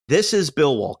This is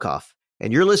Bill Wolkoff,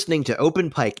 and you're listening to Open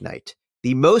Pike Night,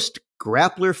 the most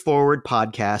grappler-forward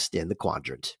podcast in the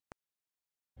quadrant.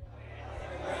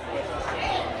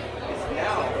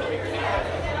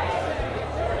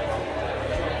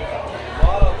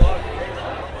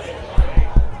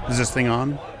 Is this thing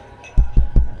on?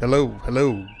 Hello,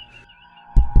 hello.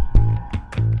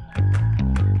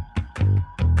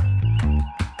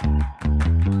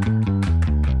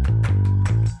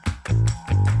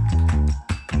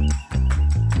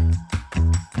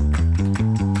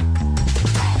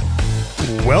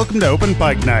 Welcome to Open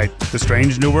Pike Night, the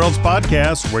Strange New Worlds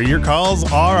podcast, where your calls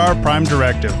are our prime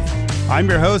directive. I'm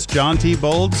your host, John T.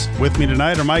 Bolds. With me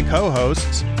tonight are my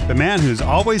co-hosts, the man who's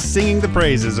always singing the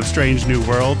praises of Strange New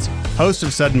Worlds, host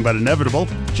of Sudden But Inevitable,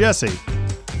 Jesse.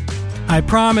 I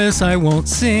promise I won't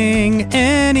sing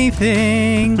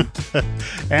anything.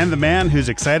 And the man who's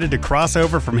excited to cross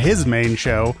over from his main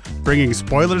show, bringing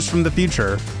spoilers from the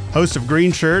future, host of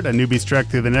Green Shirt, a newbie trek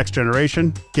through the next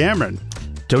generation, Cameron.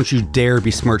 Don't you dare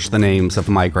besmirch the names of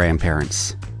my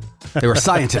grandparents. They were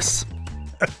scientists.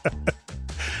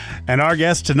 And our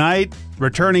guest tonight,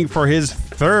 returning for his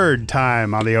third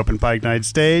time on the Open Pike Night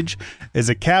stage, is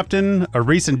a captain, a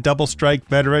recent double strike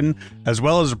veteran, as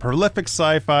well as a prolific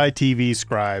sci-fi TV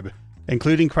scribe,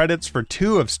 including credits for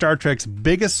two of Star Trek's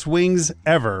biggest swings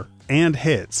ever and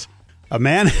hits. A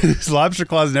man whose lobster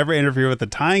claws never interfere with the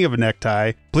tying of a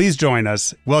necktie. Please join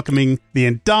us, welcoming the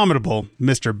indomitable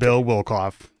Mr. Bill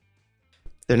Wolkoff.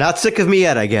 They're not sick of me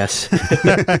yet, I guess.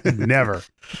 Never.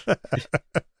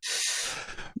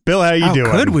 Bill, how you doing?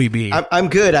 How could we be? I'm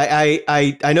good.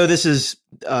 I know this is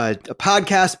a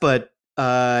podcast, but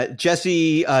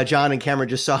Jesse, John, and Cameron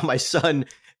just saw my son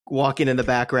walking in the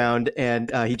background, and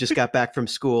he just got back from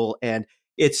school. And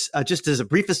it's just as a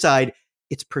brief aside,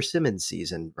 it's persimmon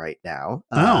season right now.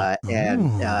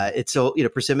 It's so,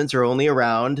 persimmons are only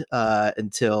around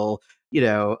until,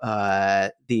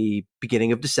 the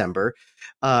beginning of December.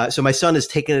 So my son has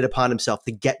taken it upon himself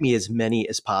to get me as many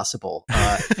as possible.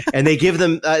 And they give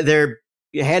them, they're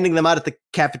handing them out at the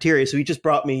cafeteria. So he just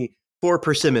brought me 4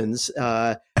 persimmons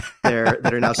that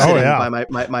are now sitting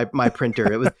by my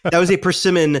printer. That was a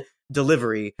persimmon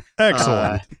delivery.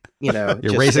 Excellent.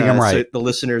 You're raising them right. So the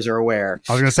listeners are aware.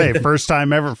 I was going to say, first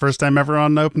time ever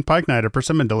on Open Pike Night, a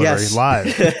persimmon delivery live.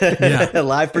 Yeah.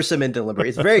 Live persimmon delivery.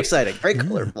 It's very exciting, very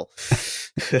colorful.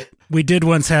 We did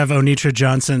once have Onitra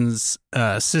Johnson's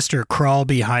sister crawl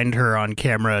behind her on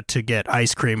camera to get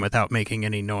ice cream without making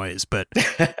any noise, but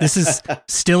this is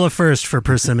still a first for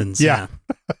persimmons. Yeah.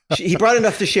 He brought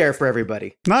enough to share for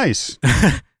everybody. Nice.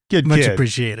 Good Much kid.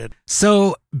 appreciated.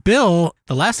 So, Bill,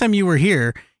 the last time you were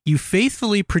here, you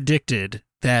faithfully predicted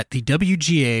that the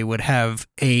WGA would have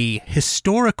a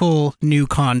historical new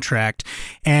contract,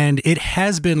 and it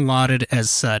has been lauded as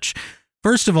such.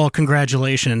 First of all,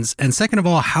 congratulations. And second of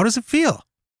all, how does it feel?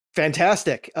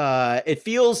 Fantastic. It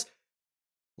feels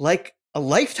like a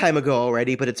lifetime ago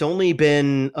already, but it's only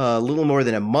been a little more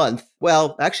than a month.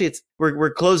 Well, actually,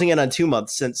 we're closing in on 2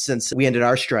 months since we ended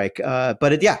our strike.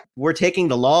 But we're taking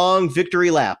the long victory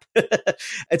lap.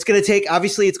 It's going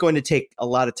to take a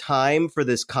lot of time for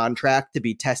this contract to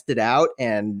be tested out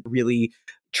and really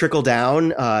trickle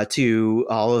down to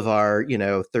all of our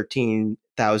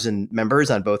 13,000 members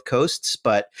on both coasts.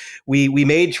 But we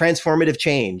made transformative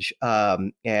change,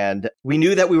 and we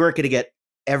knew that we weren't going to get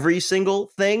every single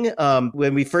thing.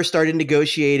 When we first started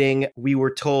negotiating, we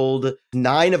were told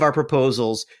 9 of our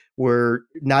proposals were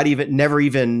never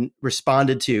even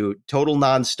responded to, total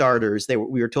non-starters.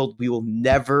 We were told we will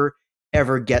never,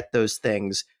 ever get those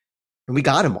things. And we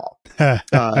got them all. And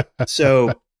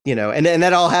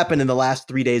that all happened in the last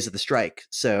 3 days of the strike.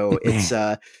 So it's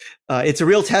a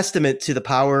real testament to the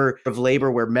power of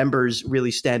labor, where members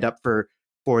really stand up for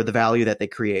the value that they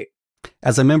create.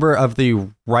 As a member of the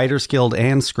Writers Guild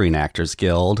and Screen Actors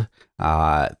Guild,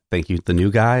 thank you, the new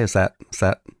guy. Is that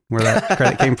where that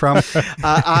credit came from?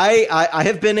 I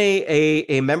have been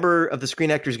a member of the Screen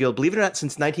Actors Guild, believe it or not,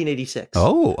 since 1986.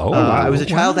 Wow. I was a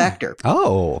child actor.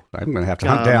 Oh, I'm going to have to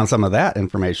hunt down some of that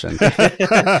information.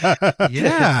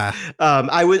 Yeah.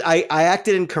 I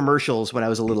acted in commercials when I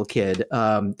was a little kid.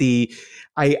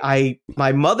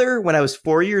 My mother, when I was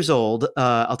 4 years old,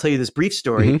 I'll tell you this brief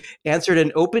story, answered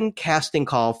an open casting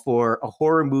call for a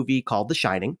horror movie called The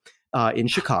Shining in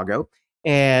Chicago.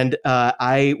 And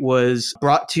I was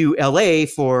brought to LA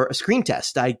for a screen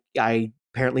test. I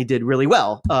apparently did really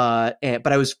well, but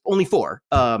I was only 4.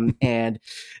 And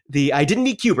I didn't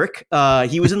meet Kubrick.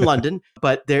 He was in London,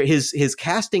 but his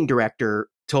casting director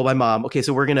told my mom, okay,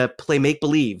 so we're going to play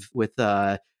make-believe with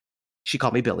she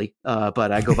called me Billy,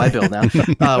 but I go by Bill now.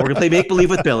 We're going to play make-believe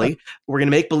with Billy. We're going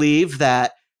to make believe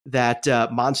that that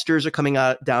monsters are coming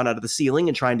down out of the ceiling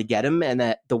and trying to get him, and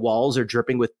that the walls are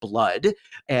dripping with blood,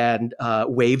 and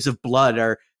waves of blood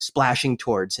are splashing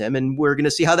towards him, and we're going to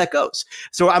see how that goes.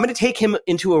 So I'm going to take him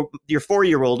your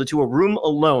 4-year-old into a room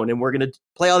alone, and we're going to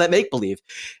play all that make-believe.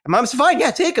 And Mom's fine.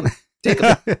 Yeah, take him.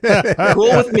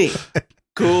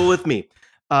 Cool with me.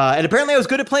 And apparently I was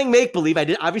good at playing make-believe.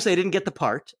 Obviously I didn't get the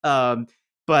part.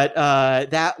 But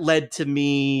that led to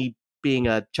me being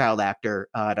a child actor.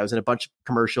 And I was in a bunch of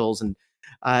commercials, and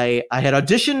I had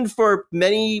auditioned for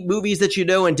many movies that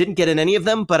and didn't get in any of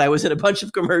them, but I was in a bunch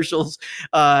of commercials,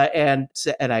 and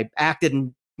I acted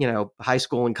in high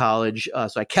school and college.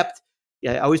 So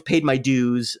I always paid my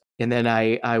dues. And then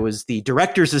I was the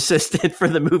director's assistant for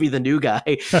the movie The New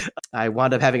Guy. I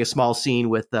wound up having a small scene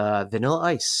with Vanilla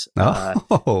Ice. In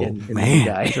The New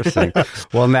Guy. Interesting.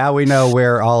 Well, now we know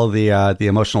where all of the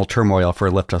emotional turmoil for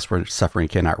Lift Us Where Suffering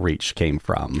Cannot Reach came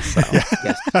from. So,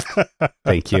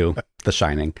 thank you, The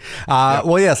Shining.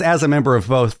 Well, yes, as a member of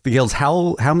both the guilds,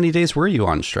 how many days were you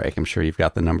on strike? I'm sure you've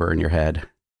got the number in your head.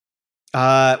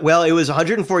 Well, it was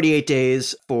 148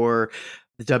 days for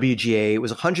the WGA. It was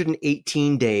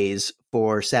 118 days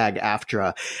for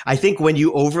SAG-AFTRA. I think when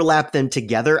you overlap them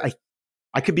together,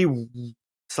 I could be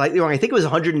slightly wrong. I think it was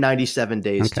 197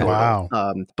 days total.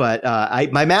 Wow. But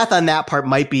my math on that part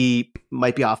might be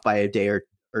off by a day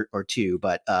or two.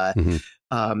 But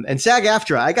and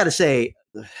SAG-AFTRA, I got to say,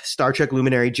 Star Trek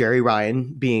luminary Jerry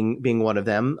Ryan being one of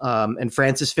them, and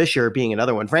Frances Fisher being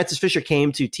another one. Frances Fisher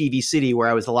came to TV City, where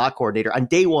I was the lot coordinator, on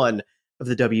day one of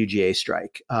the WGA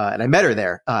strike. And I met her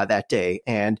there that day,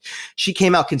 and she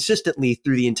came out consistently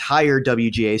through the entire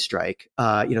WGA strike.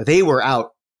 They were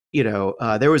out,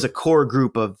 there was a core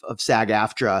group of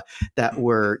SAG-AFTRA that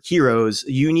were heroes,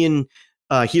 union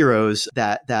heroes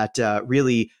that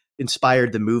really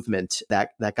inspired the movement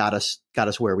that got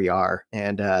us where we are.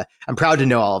 And I'm proud to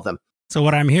know all of them. So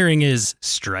what I'm hearing is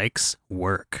strikes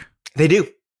work. They do.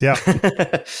 Yeah.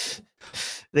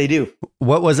 They do.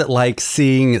 What was it like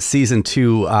seeing season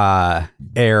 2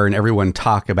 air and everyone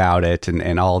talk about it,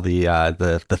 and all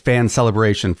the fan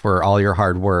celebration for all your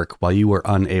hard work while you were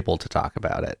unable to talk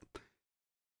about it?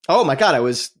 Oh my God,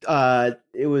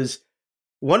 it was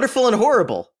wonderful and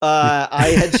horrible.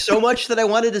 I had so much that I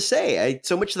wanted to say.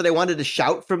 So much that I wanted to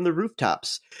shout from the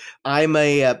rooftops. I'm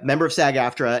a member of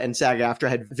SAG-AFTRA, and SAG-AFTRA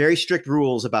had very strict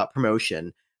rules about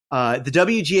promotion. The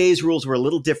WGA's rules were a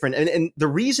little different. And the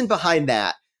reason behind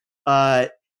that,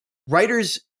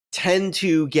 writers tend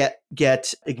to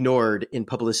get ignored in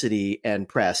publicity and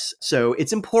press. So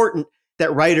it's important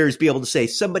that writers be able to say,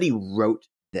 somebody wrote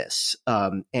this.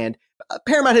 And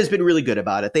Paramount has been really good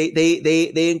about it.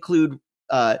 They include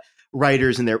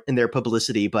writers in their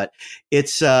publicity, but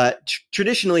it's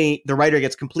traditionally the writer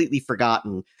gets completely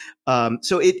forgotten.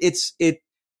 So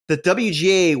the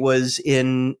WGA was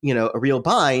in a real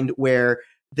bind where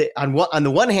on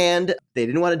the one hand, they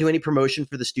didn't want to do any promotion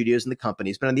for the studios and the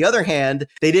companies, but on the other hand,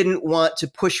 they didn't want to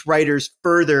push writers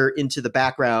further into the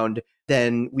background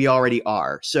than we already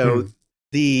are. So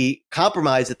the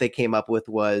compromise that they came up with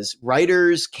was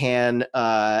writers can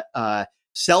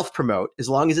self-promote as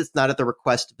long as it's not at the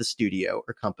request of the studio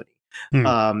or company.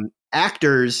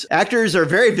 Actors are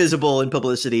very visible in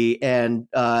publicity, and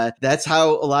that's how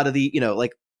a lot of the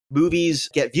movies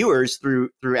get viewers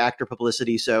through actor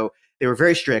publicity. So they were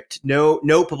very strict,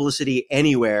 no publicity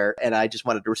anywhere. And I just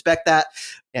wanted to respect that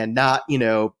and not,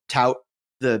 tout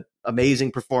the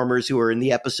amazing performers who were in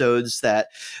the episodes that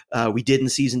we did in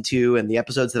season 2 and the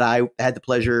episodes that I had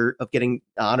the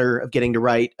honor of getting to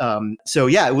write. So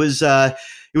yeah, it was a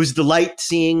delight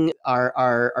seeing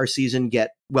our season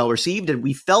get well received, and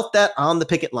we felt that on the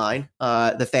picket line.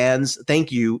 The fans,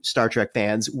 thank you, Star Trek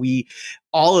fans.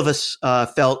 All of us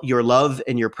felt your love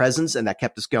and your presence, and that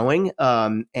kept us going.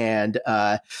 I'll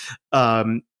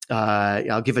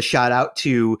give a shout out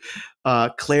to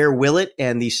Claire Willett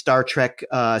and the Star Trek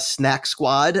Snack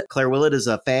Squad. Claire Willett is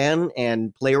a fan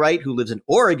and playwright who lives in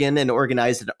Oregon and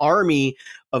organized an army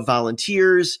of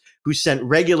volunteers who sent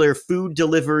regular food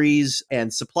deliveries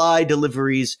and supply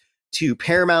deliveries to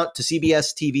Paramount, to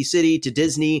CBS TV City, to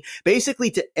Disney, basically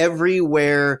to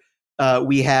everywhere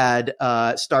we had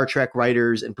Star Trek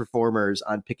writers and performers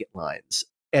on picket lines.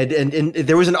 And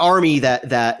there was an army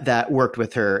that worked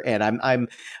with her, and I'm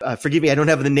forgive me, I don't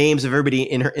have the names of everybody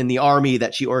in the army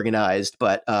that she organized,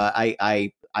 but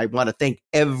I want to thank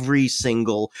every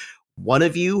single one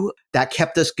of you that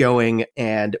kept us going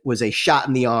and was a shot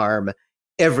in the arm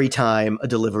every time a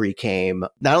delivery came,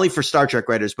 not only for Star Trek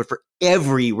writers, but for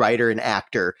every writer and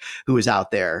actor who was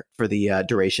out there for the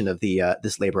duration of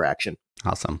this labor action.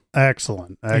 Awesome.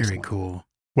 Excellent. Very cool.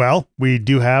 Well, we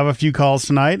do have a few calls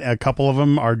tonight. A couple of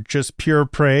them are just pure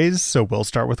praise, so we'll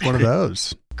start with one of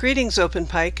those. Greetings, Open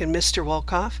Pike and Mr.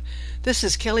 Wolkoff. This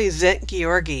is Kelly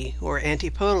Zent-Georgi, or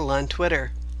Antipodal on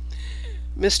Twitter.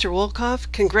 Mr. Wolkoff,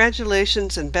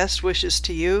 congratulations and best wishes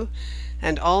to you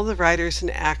and all the writers and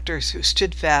actors who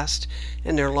stood fast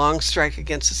in their long strike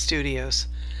against the studios.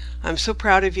 I'm so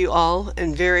proud of you all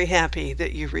and very happy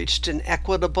that you reached an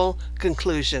equitable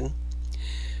conclusion.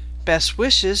 Best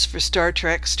wishes for Star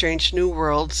Trek Strange New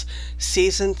Worlds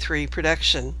Season 3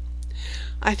 production.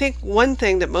 I think one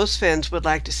thing that most fans would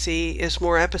like to see is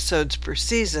more episodes per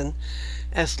season,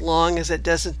 as long as it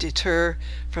doesn't deter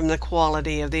from the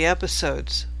quality of the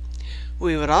episodes.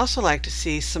 We would also like to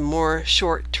see some more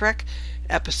short Trek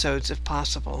episodes if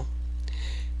possible.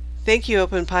 Thank you,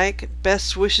 Open Pike.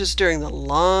 Best wishes during the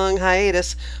long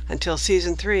hiatus until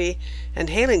Season 3, and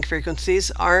hailing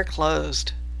frequencies are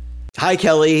closed. Hi,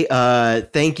 Kelly.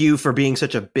 Thank you for being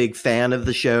such a big fan of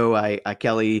the show.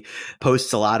 Kelly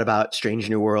posts a lot about Strange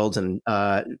New Worlds, and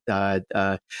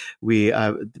we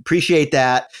appreciate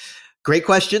that. Great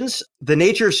questions. The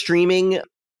nature of streaming,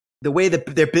 the way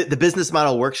the business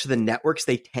model works for the networks,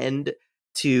 they tend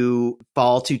to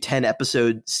fall to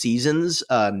 10-episode seasons.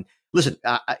 Listen,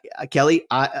 Kelly,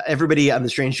 everybody on the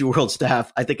Strange New World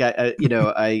staff, I think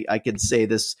I could say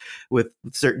this with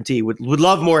certainty, would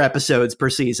love more episodes per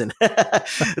season.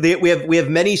 We have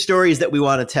many stories that we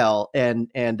want to tell, and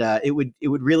it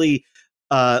would really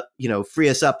free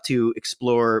us up to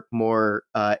explore more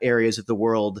areas of the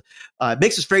world. It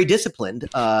makes us very disciplined.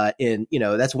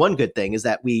 That's one good thing, is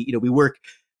that we work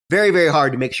very, very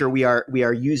hard to make sure we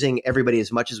are using everybody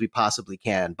as much as we possibly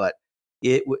can. But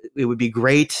it would be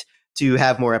great to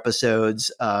have more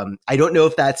episodes. I don't know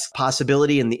if that's a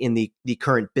possibility in the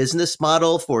current business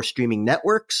model for streaming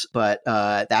networks, but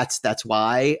that's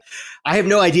why. I have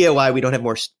no idea why we don't have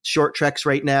more short treks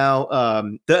right now.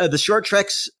 The short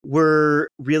treks were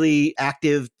really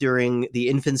active during the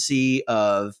infancy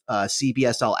of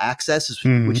CBS All Access,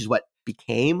 which is what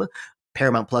became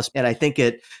Paramount Plus, and I think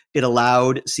it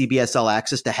allowed CBS All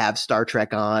Access to have Star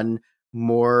Trek on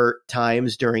more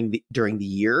times during the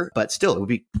year, but still, it would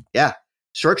be,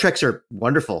 short treks are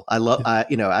wonderful. I love,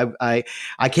 I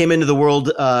came into the world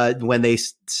when they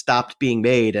stopped being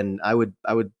made, and I would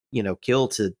kill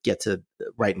to get to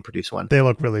write and produce one. They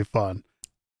look really fun.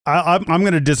 I'm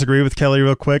going to disagree with Kelly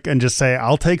real quick and just say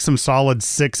I'll take some solid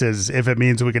 6s if it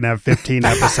means we can have 15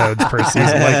 episodes per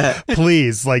season. Like,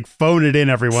 please, phone it in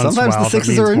every once in a while. Sometimes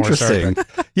the 6s are interesting.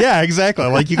 Yeah, exactly.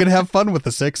 You can have fun with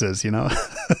the 6s,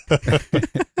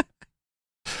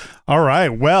 All right.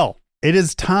 Well, it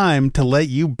is time to let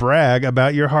you brag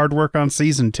about your hard work on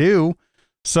season 2.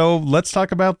 So let's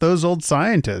talk about those old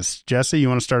scientists. Jesse, you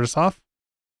want to start us off?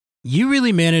 You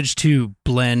really managed to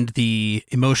blend the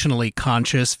emotionally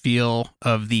conscious feel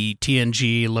of the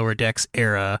TNG Lower Decks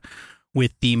era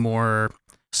with the more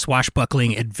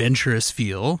swashbuckling, adventurous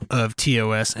feel of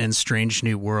TOS and Strange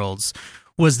New Worlds.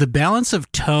 Was the balance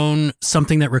of tone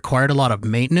something that required a lot of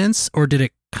maintenance, or did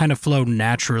it kind of flow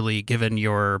naturally given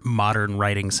your modern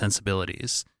writing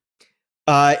sensibilities?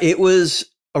 It was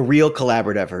a real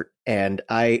collaborative effort, and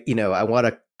I want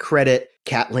to credit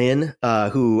Kat Lynn,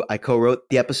 who I co-wrote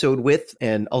the episode with,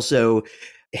 and also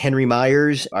Henry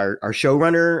Myers, our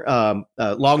showrunner,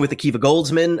 along with Akiva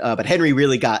Goldsman. But Henry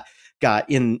really got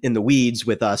in the weeds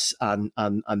with us on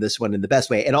this one in the best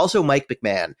way, and also Mike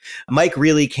McMahon. Mike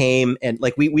really came, and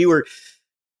we were.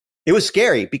 It was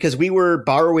scary because we were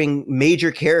borrowing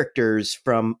major characters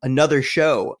from another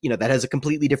show, that has a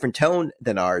completely different tone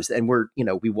than ours, and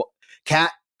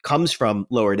Kat comes from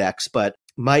Lower Decks, but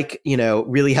Mike,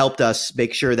 really helped us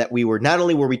make sure that we were, not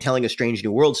only were we telling a Strange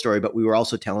New World story, but we were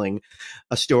also telling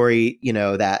a story,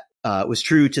 that was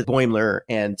true to Boimler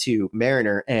and to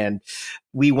Mariner. And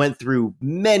we went through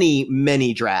many,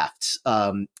 many drafts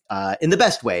in the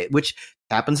best way, which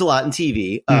happens a lot in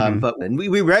TV. But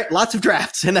we write lots of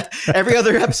drafts, and every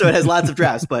other episode has lots of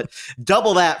drafts, but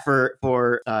double that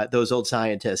for those old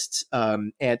scientists.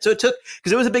 And so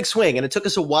because it was a big swing, and it took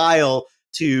us a while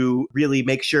to really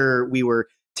make sure we were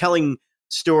telling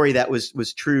story that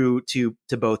was true to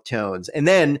both tones. And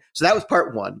then, so that was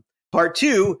part one. Part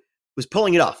two was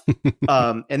pulling it off.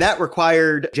 And that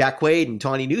required Jack Quaid and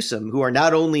Tawny Newsome, who are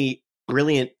not only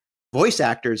brilliant voice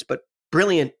actors, but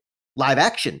brilliant live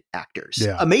action actors,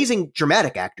 amazing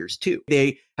dramatic actors too.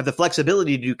 They have the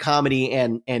flexibility to do comedy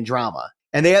and drama.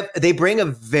 And they bring a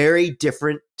very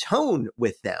different tone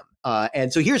with them.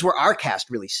 And so here's where our cast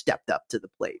really stepped up to the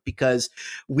plate, because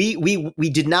we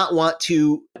did not want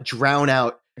to drown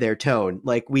out their tone.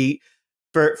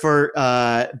 for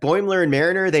Boimler and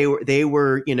Mariner, they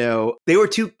were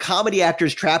two comedy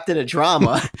actors trapped in a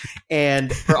drama,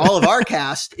 and for all of our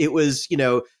cast, it was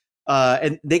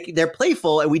and they're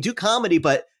playful and we do comedy,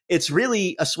 but it's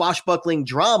really a swashbuckling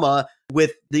drama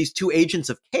with these two agents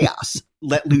of chaos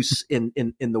let loose in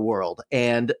the world.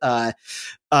 And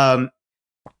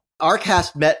our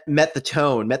cast met the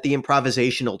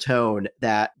improvisational tone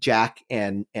that Jack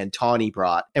and Tawny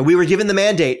brought. And we were given the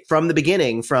mandate from the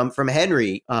beginning from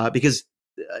Henry, because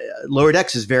Lower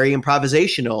Decks is very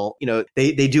improvisational.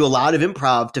 They do a lot of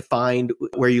improv to find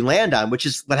where you land on, which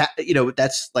is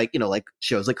that's like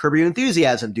shows like Curb Your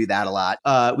Enthusiasm do that a lot.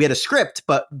 We had a script,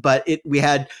 but we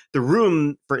had the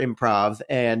room for improv,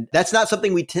 and that's not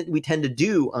something we tend to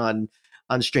do on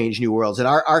Strange New Worlds. And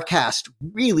our cast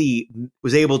really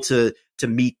was able to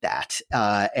meet that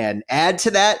and add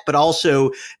to that, but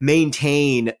also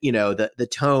maintain the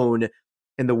tone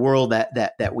in the world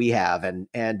that we have. And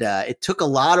it took a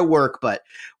lot of work, but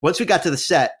once we got to the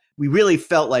set, we really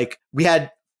felt like we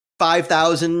had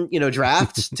 5,000,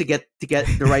 drafts to get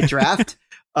the right draft.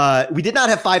 We did not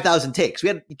have 5,000 takes. We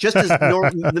had just as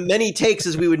many takes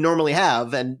as we would normally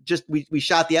have. And just, we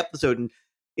shot the episode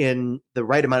in the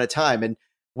right amount of time. And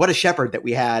what a shepherd that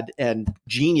we had, and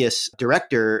genius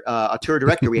director, auteur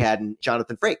director we had in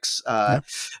Jonathan Frakes,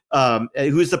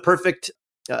 who's the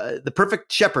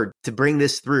perfect shepherd to bring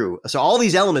this through. So all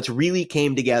these elements really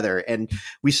came together, and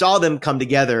we saw them come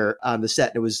together on the set.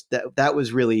 And it was that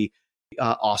was really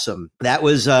awesome. That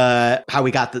was how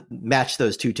we got match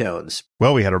those two tones.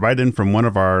 Well, we had a write-in from one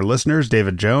of our listeners,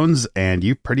 David Jones, and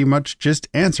you pretty much just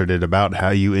answered it about how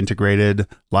you integrated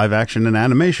live action and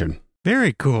animation.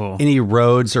 Very cool. Any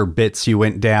roads or bits you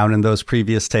went down in those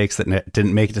previous takes that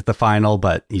didn't make it to the final,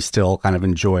 but you still kind of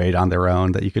enjoyed on their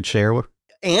own that you could share with?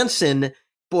 Anson,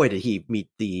 boy, did he meet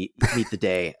the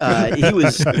day. He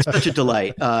was such a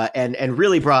delight, and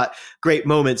really brought great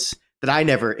moments that I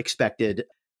never expected.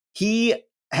 He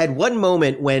had one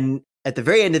moment when, at the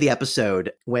very end of the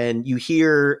episode, when you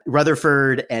hear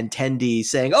Rutherford and Tendi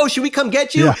saying, "Oh, should we come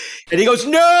get you?" Yeah. And he goes,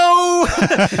 "No!"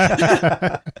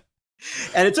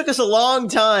 And it took us a long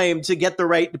time to get the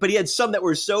right, but he had some that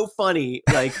were so funny,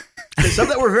 like some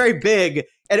that were very big.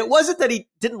 And it wasn't that he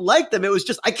didn't like them. It was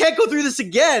just, I can't go through this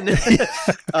again. And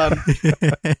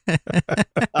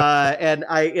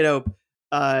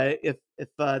if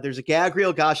there's a gag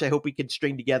reel, gosh, I hope we can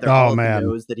string together all of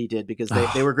those that he did, because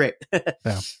they were great.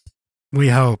 Yeah. We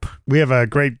hope. We have a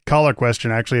great caller question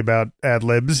actually about ad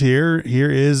libs here. Here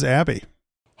is Abby.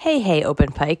 Hey,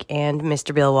 Open Pike and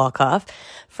Mr. Bill Wolkoff.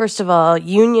 First of all,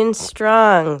 Union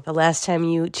Strong. The last time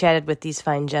you chatted with these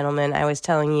fine gentlemen, I was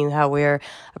telling you how we're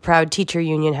a proud teacher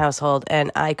union household,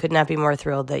 and I could not be more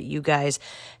thrilled that you guys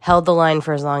held the line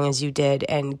for as long as you did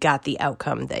and got the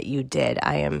outcome that you did.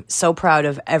 I am so proud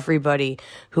of everybody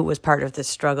who was part of this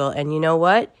struggle, and you know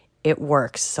what? It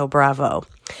works, so bravo.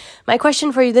 My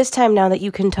question for you this time, now that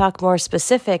you can talk more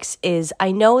specifics, is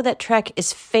I know that Trek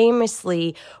is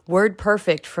famously word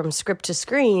perfect from script to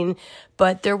screen,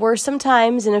 but there were some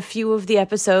times in a few of the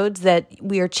episodes that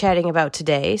we are chatting about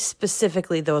today,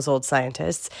 specifically those old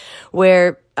scientists,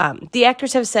 where the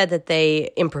actors have said that they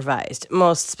improvised.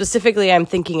 Most specifically, I'm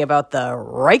thinking about the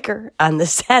Riker on the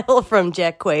saddle from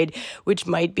Jack Quaid, which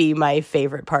might be my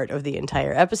favorite part of the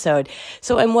entire episode.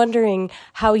 So I'm wondering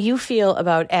how you feel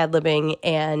about ad-libbing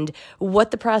and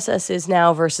what the process is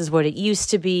now versus what it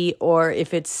used to be, or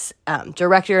if it's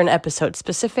director and episode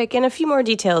specific, and a few more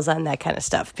details on that kind of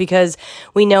stuff. Because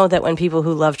we know that when people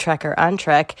who love Trek are on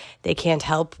Trek, they can't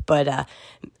help but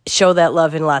show that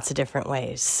love in lots of different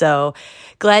ways. So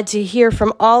glad to hear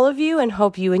from all of you, and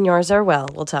hope you and yours are well.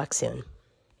 We'll talk soon.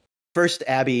 First,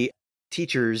 Abby,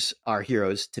 teachers are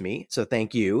heroes to me, so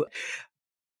thank you.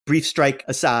 Brief strike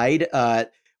aside,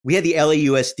 we had the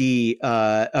LAUSD,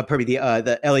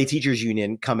 the LA Teachers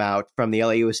Union come out from the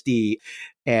LAUSD,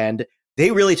 and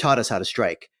they really taught us how to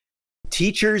strike.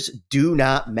 Teachers do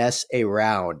not mess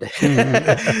around.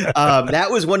 That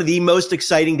was one of the most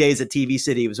exciting days at TV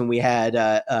City, was when we had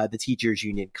the Teachers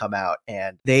Union come out,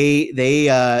 and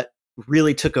they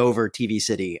really took over TV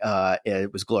City.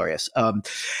 It was glorious.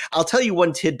 I'll tell you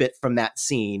one tidbit from that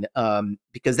scene,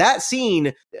 because that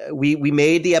scene, we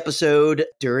made the episode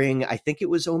during, I think it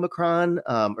was Omicron,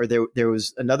 or there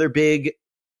was another big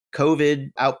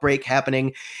COVID outbreak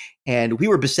happening, and we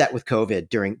were beset with COVID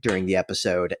during the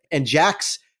episode. And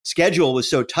Jack's schedule was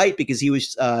so tight because he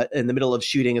was in the middle of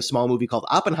shooting a small movie called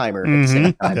Oppenheimer at the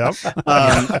same time.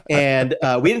 Yep. And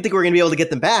we didn't think we were going to be able to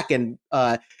get them back. And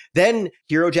Then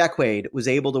hero Jack Quaid was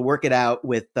able to work it out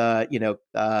with, Mr.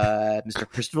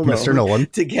 Christopher Nolan, Mr. Nolan,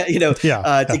 to get,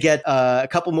 to get a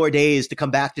couple more days to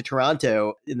come back to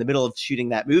Toronto in the middle of shooting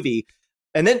that movie.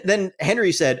 And then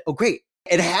Henry said, "Oh, great.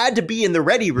 It had to be in the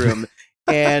ready room."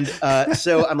 And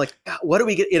so I'm like, what do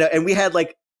we get? And we had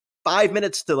like 5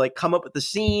 minutes to like come up with the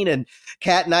scene, and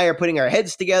Kat and I are putting our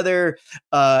heads together.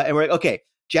 And we're like, okay,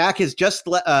 Jack has just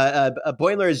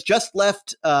Boimler has just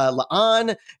left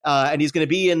La'an, and he's going to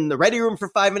be in the ready room for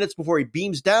 5 minutes before he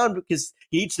beams down because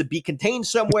he needs to be contained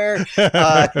somewhere.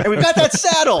 And we've got that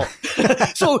saddle,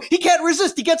 so he can't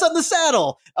resist. He gets on the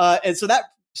saddle, and so that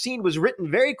scene was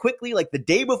written very quickly, like the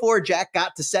day before Jack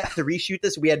got to set to reshoot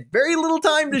this. We had very little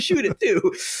time to shoot it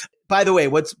too. By the way,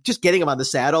 what's just getting him on the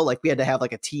saddle? Like we had to have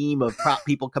like a team of prop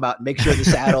people come out and make sure the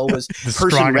saddle was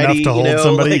person ready, enough to hold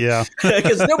somebody. Yeah,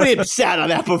 because nobody had sat on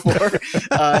that before.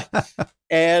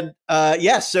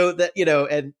 So that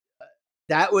and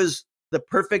that was the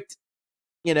perfect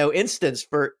instance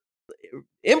for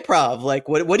improv. Like,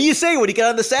 what do you say when you get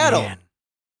on the saddle? Man.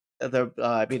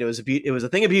 It was a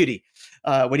thing of beauty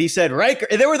when he said Riker,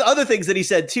 and there were other things that he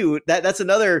said too. That's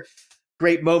another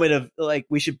great moment of like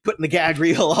we should put in the gag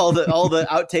reel all the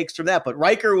outtakes from that. But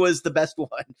Riker was the best one,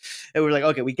 and we're like,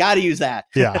 okay, we got to use that.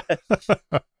 Yeah,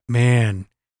 man,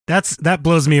 that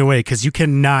blows me away because you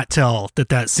cannot tell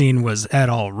that scene was at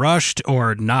all rushed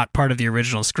or not part of the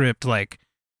original script. Like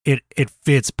it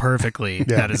fits perfectly.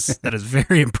 Yeah. That is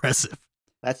very impressive.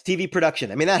 That's TV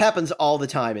production. I mean, that happens all the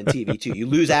time in TV too. You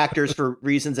lose actors for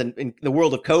reasons, and in the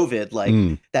world of COVID,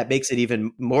 like that makes it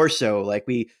even more so. Like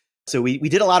we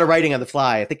did a lot of writing on the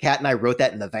fly. I think Kat and I wrote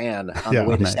that in the van on the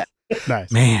way to set.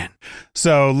 Nice. Man.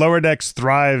 So Lower Decks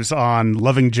thrives on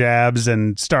loving jabs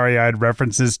and starry-eyed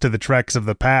references to the Treks of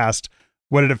the past.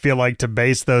 What did it feel like to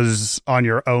base those on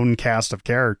your own cast of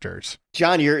characters?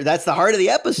 John, that's the heart of the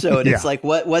episode. Yeah. It's like,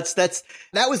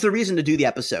 that was the reason to do the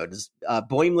episode.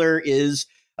 Boimler is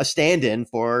a stand-in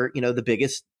for, the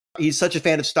biggest. He's such a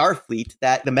fan of Starfleet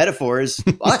that the metaphor is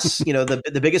us,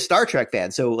 the biggest Star Trek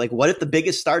fan. So like, what if the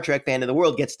biggest Star Trek fan in the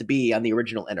world gets to be on the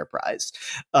original Enterprise?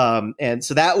 And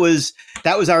so that was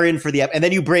our in for the and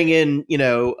then you bring in,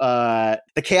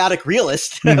 the chaotic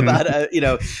realist about,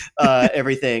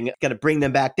 everything, kind of bring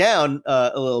them back down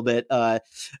a little bit. That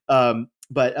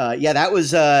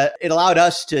was it allowed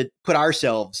us to put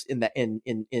ourselves in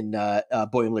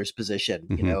Boimler's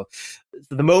position.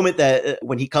 The moment that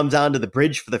when he comes onto the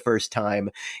bridge for the first time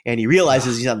and he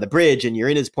realizes he's on the bridge and you're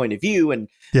in his point of view, and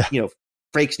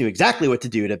Frakes knew exactly what to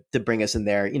do to bring us in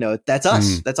there. That's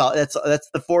us. That's all. That's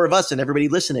the four of us and everybody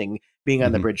listening being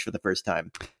on the bridge for the first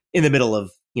time in the middle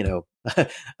of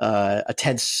a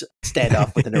tense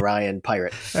standoff with an Orion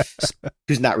pirate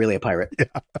who's not really a pirate. Yeah.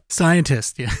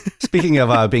 Scientist, yeah. Speaking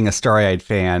of being a starry-eyed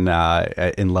fan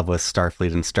in love with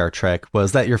Starfleet and Star Trek,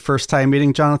 was that your first time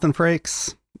meeting Jonathan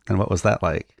Frakes? And what was that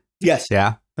like? Yes.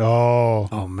 Yeah?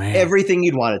 Oh man. Everything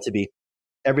you'd want it to be.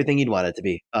 Everything you'd want it to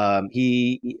be.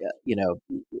 He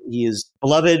is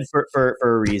beloved for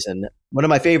a reason. One of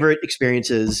my favorite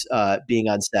experiences being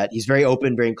on set. He's very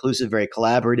open, very inclusive, very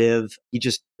collaborative. He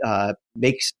just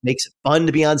makes it fun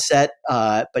to be on set,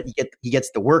 but he gets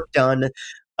the work done.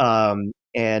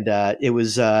 It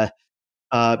was I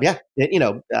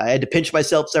had to pinch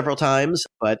myself several times,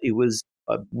 but it was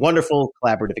a wonderful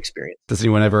collaborative experience. Does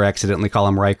anyone ever accidentally call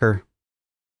him Riker?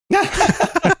 Be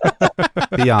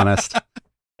honest.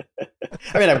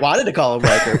 I mean, I wanted to call him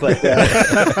Riker, but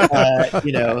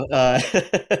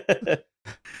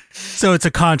So it's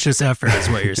a conscious effort, is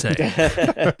what you're saying.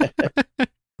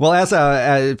 Well, as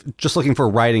just looking for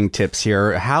writing tips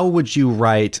here, how would you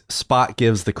write Spock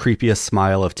gives the creepiest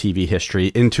smile of TV history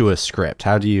into a script?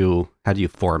 How do you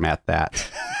format that?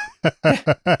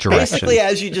 Basically,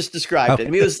 as you just described it. I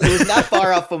mean, it was not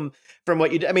far off from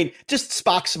what you did. I mean, just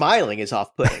Spock smiling is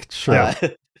off-putting. Sure.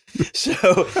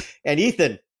 And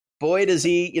Ethan, boy, does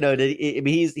he,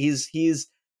 he's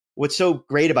what's so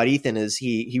great about Ethan is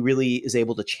he really is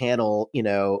able to channel,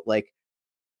 like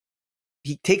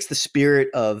he takes the spirit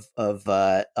of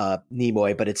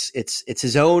Nimoy, but it's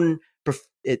his own.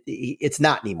 It's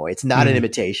not Nimoy. It's not an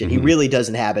imitation. He really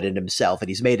doesn't have it in himself, and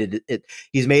he's made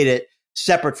it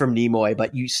separate from Nimoy,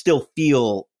 but you still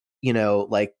feel,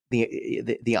 like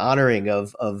the honoring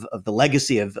of the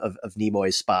legacy of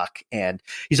Nimoy's Spock. And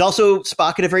he's also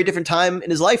Spock at a very different time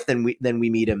in his life than we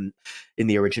meet him in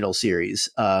the original series.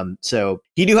 So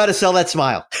he knew how to sell that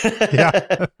smile.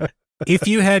 Yeah. If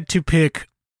you had to pick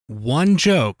one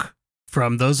joke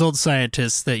from those old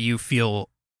scientists that you feel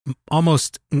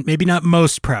almost, maybe not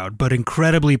most proud, but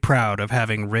incredibly proud of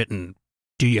having written,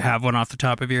 do you have one off the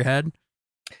top of your head?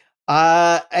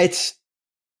 It's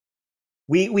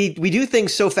we do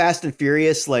things so fast and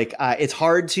furious. Like it's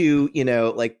hard to,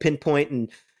 like pinpoint, and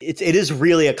it is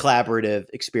really a collaborative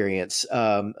experience.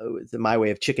 My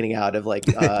way of chickening out of like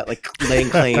laying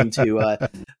claim to,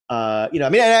 I mean,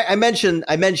 I mentioned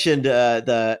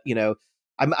the,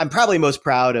 I'm probably most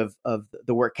proud of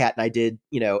the work Kat and I did,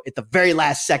 at the very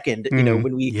last second,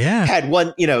 when we had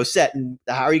one, set, and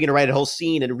how are you going to write a whole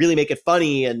scene and really make it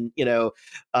funny? And, the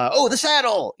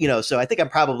saddle, so I think I'm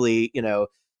probably,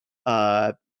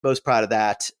 most proud of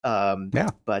that.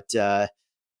 But,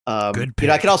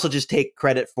 I could also just take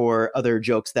credit for other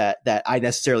jokes that I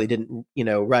necessarily didn't,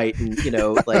 write, and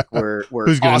like were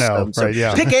Who's gonna awesome. know? So right,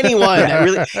 yeah. pick anyone.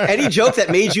 Any joke that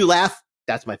made you laugh.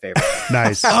 That's my favorite.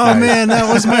 Nice. Oh nice. man,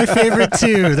 that was my favorite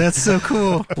too. That's so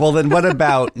cool. Well, then what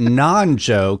about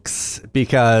non-jokes?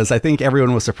 Because I think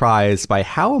everyone was surprised by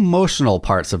how emotional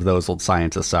parts of Those Old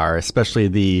Scientists are, especially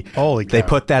they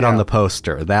put that on the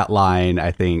poster. That line,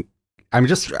 I think, I'm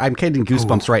getting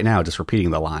goosebumps right now just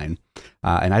repeating the line.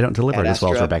 And I don't deliver it as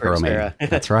well as Rebecca Romijn.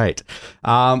 That's right.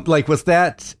 Was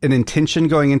that an intention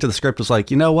going into the script? Was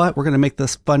like, you know what? We're going to make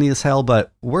this funny as hell,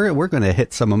 but we're going to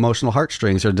hit some emotional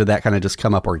heartstrings. Or did that kind of just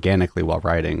come up organically while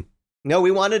writing? No,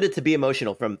 we wanted it to be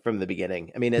emotional from the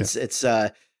beginning. I mean, it's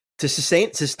to sustain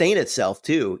itself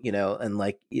too, and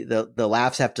like the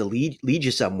laughs have to lead you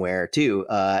somewhere too.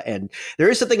 And there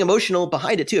is something emotional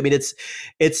behind it too. I mean,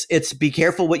 it's be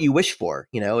careful what you wish for.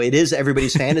 It is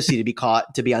everybody's fantasy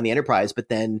to be on the Enterprise, but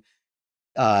then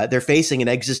they're facing an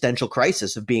existential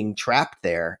crisis of being trapped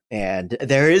there, and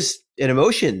there is an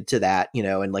emotion to that.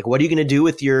 And like, what are you going to do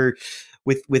with your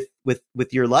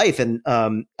life? And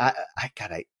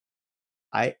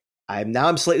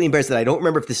I'm slightly embarrassed that I don't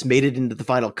remember if this made it into the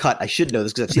final cut. I should know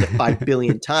this because I've seen it 5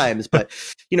 billion times. But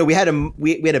we had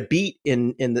a beat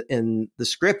in the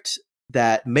script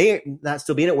that may not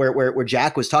still be in it, where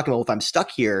Jack was talking about, well, if I'm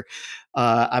stuck here,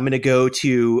 I'm going to go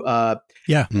to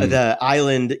the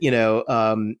island,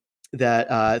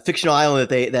 that fictional island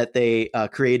that they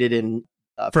created in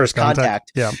First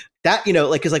Contact. Yeah, that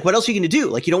because what else are you going to do?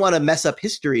 Like, you don't want to mess up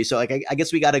history, so like I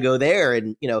guess we got to go there,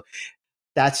 and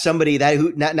that's somebody that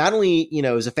who not only,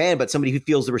 is a fan, but somebody who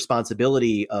feels the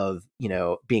responsibility of,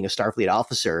 being a Starfleet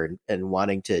officer and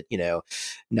wanting to,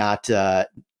 not, I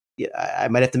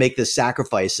might have to make this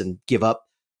sacrifice and give up,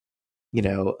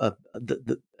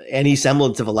 any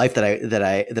semblance of a life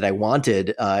that I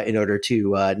wanted, in order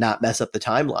to, not mess up the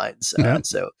timelines.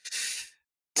 So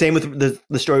same with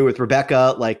the story with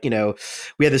Rebecca. Like, we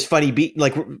had this funny beat,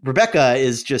 like Rebecca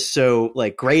is just so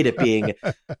like great at being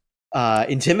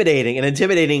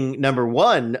intimidating number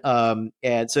one,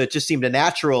 and so it just seemed a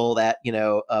natural that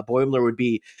Boimler would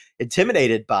be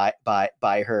intimidated by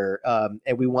her,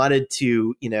 and we wanted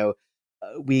to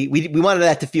we wanted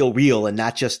that to feel real and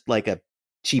not just like a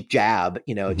cheap jab,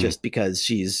 just because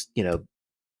she's she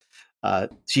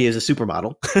is a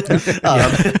supermodel.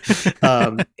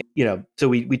 So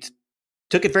we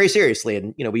took it very seriously,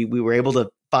 and we were able to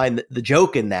find the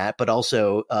joke in that, but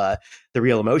also the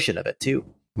real emotion of it too.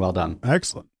 Well done.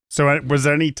 Excellent. So was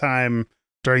there any time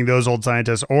during Those Old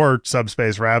Scientists or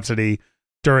Subspace Rhapsody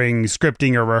during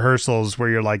scripting or rehearsals where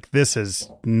you're like, this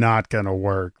is not going to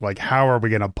work? Like, how are we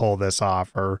going to pull this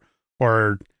off? Or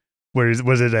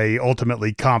was it a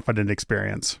ultimately confident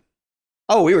experience?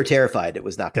 Oh, we were terrified it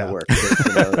was not going to work.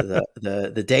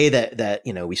 The day that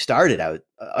we started, I was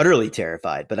utterly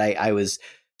terrified, but I was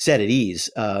set at ease,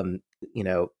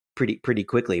 pretty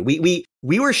quickly.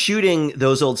 We were shooting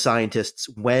Those Old Scientists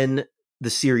when the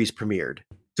series premiered.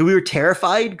 So we were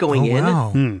terrified going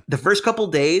in. The first couple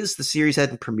days, the series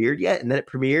hadn't premiered yet, and then it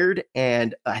premiered.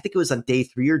 And I think it was on day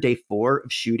 3 or day 4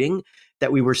 of shooting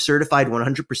that we were certified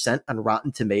 100% on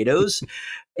Rotten Tomatoes.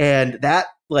 And that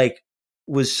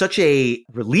was such a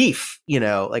relief,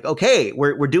 okay,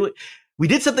 we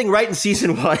did something right in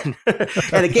season 1,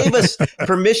 and it gave us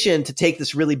permission to take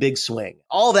this really big swing.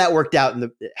 All that worked out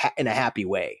in a happy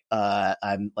way. If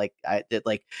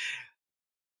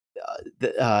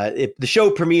the show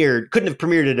couldn't have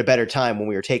premiered at a better time when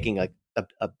we were taking a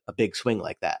big swing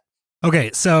like that.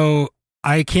 Okay, so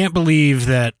I can't believe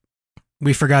that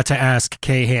we forgot to ask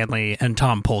Kay Hanley and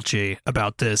Tom Polchi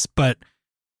about this, but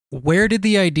where did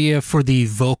the idea for the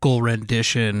vocal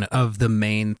rendition of the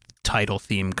main title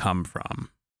theme come from?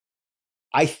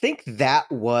 I think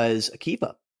that was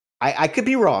Akiva. I could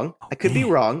be wrong. Be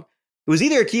wrong. It was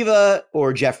either Akiva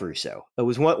or Jeff Russo. It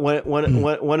was one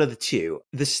of the two.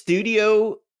 The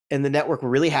studio and the network were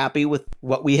really happy with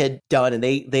what we had done, and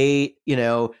they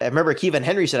I remember Akiva and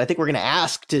Henry said, I think we're going to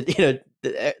ask to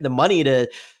the money to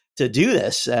do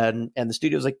this, and the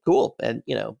studio was like, cool, and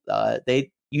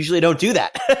they usually don't do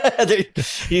that. They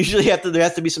usually there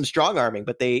has to be some strong arming,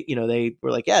 but they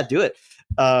were like, yeah, do it.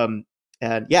 And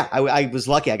yeah, I was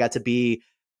lucky. I got to be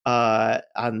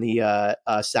on the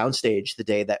soundstage the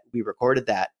day that we recorded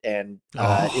that, and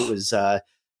it was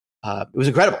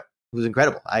incredible. It was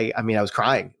incredible. I mean, I was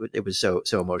crying. It was so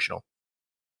emotional.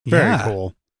 Very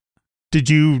cool. Did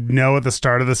you know at the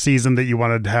start of the season that you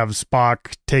wanted to have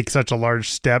Spock take such a large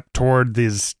step toward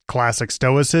this classic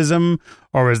stoicism,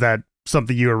 or was that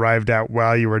something you arrived at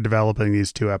while you were developing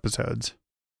these 2 episodes?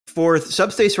 For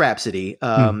Subspace Rhapsody,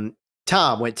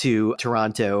 Tom went to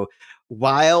Toronto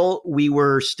while we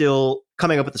were still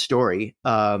coming up with the story,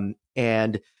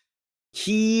 and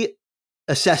he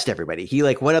assessed everybody. He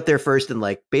like went up there first and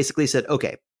like basically said,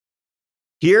 okay,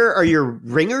 here are your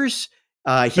ringers.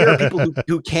 Here are people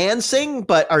who can sing,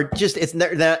 but are just, it's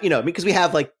not, because we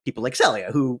have like people like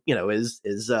Celia, who, is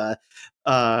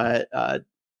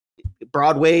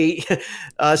Broadway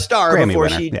star Grammy before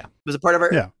winner. she was a part of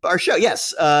our show.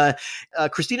 Yes.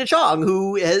 Christina Chong,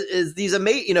 who is these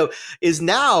amazing, is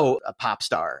now a pop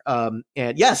star.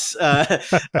 And yes. And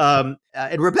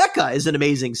Rebecca is an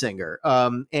amazing singer.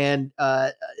 And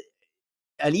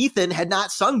Ethan had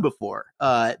not sung before.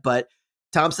 But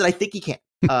Tom said, I think he can.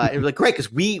 And we're like, great,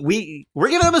 because we're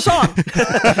giving him a song.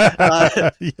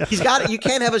 He's got it. You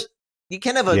can't have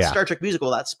a Star Trek musical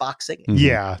without Spock singing.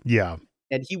 Yeah.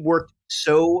 And he worked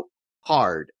so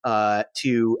hard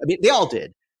they all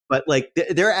did, but like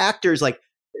there are actors like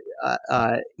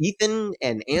Ethan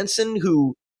and Anson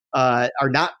who are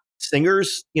not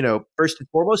singers, first and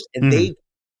foremost, and they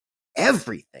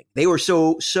everything. They were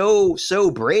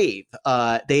so brave.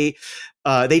 They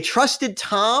trusted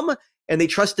Tom and they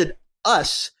trusted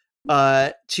us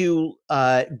to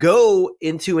go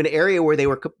into an area where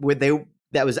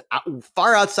that was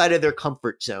far outside of their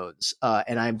comfort zones.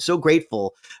 And I'm so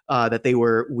grateful that they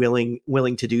were willing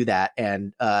to do that.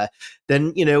 And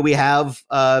then, we have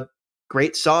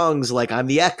great songs like I'm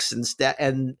the X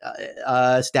and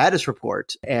Status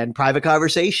Report and Private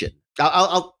Conversation.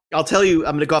 I'll tell you,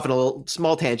 I'm going to go off on a little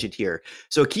small tangent here.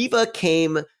 So Akiva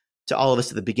came to all of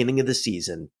us at the beginning of the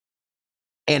season,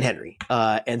 and Henry,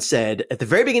 and said at the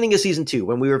very beginning of season 2,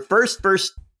 when we were first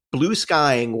blue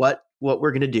skying what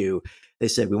we're going to do, they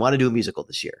said, we want to do a musical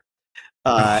this year.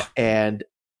 And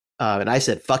I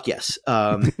said, fuck yes.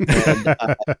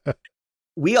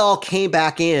 We all came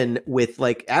back in with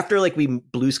after we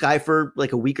blue sky for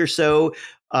a week or so,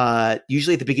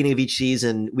 usually at the beginning of each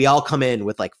season, we all come in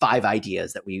with 5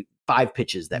 ideas 5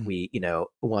 pitches that we,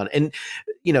 want. And,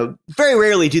 very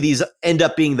rarely do these end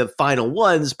up being the final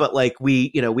ones, but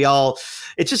we all,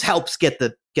 it just helps get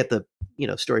the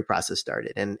story process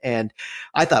started. And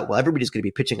I thought, well, everybody's going to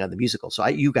be pitching on the musical. So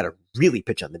you got to really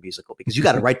pitch on the musical because you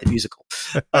got to write the musical.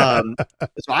 So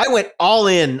I went all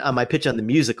in on my pitch on the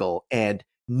musical, and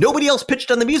nobody else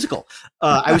pitched on the musical.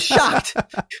 I was shocked.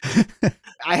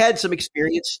 I had some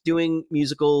experience doing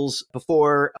musicals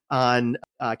before on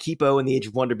Kipo and the Age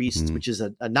of Wonder Beasts, which is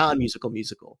a non-musical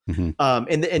musical.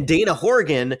 And Dana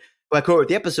Horgan, who I co-wrote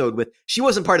the episode with, she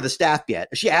wasn't part of the staff yet.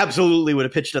 She absolutely would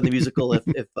have pitched on the musical if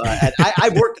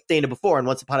I've worked with Dana before on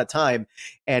Once Upon a Time,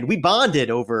 and we bonded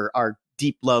over our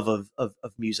deep love of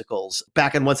musicals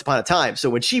back in Once Upon a Time. So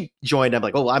when she joined, I'm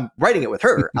like, oh, I'm writing it with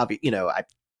her. I'll be,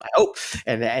 I hope,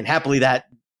 and happily that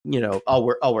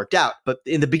all worked out. But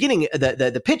in the beginning,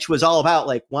 the pitch was all about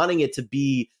wanting it to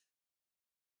be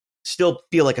still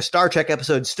feel like a Star Trek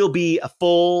episode, still be a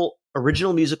full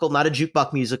original musical, not a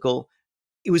jukebox musical.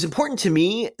 It was important to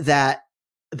me that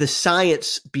the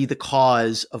science be the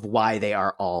cause of why they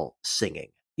are all singing.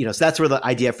 So that's where the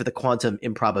idea for the quantum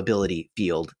improbability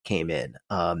field came in.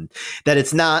 That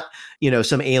it's not,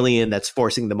 some alien that's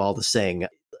forcing them all to sing.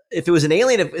 If it was an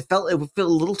alien, it would feel a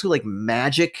little too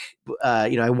magic.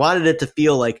 I wanted it to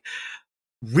feel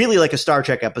really like a Star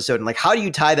Trek episode. And how do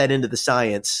you tie that into the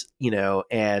science?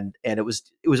 And it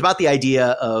was about the idea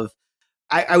of,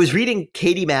 I was reading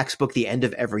Katie Mack's book, The End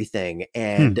of Everything.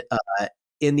 And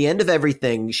in The End of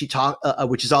Everything, she talked,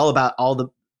 which is all about all the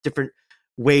different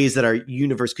ways that our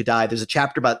universe could die. There's a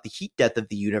chapter about the heat death of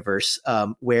the universe,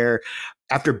 where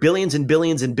after billions and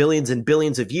billions and billions and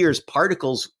billions of years,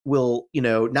 particles will,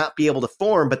 not be able to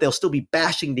form, but they'll still be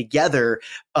bashing together.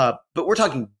 But we're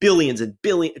talking billions and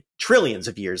trillions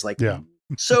of years,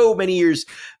 so many years,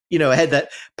 ahead, that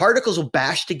particles will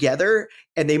bash together,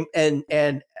 and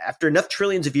after enough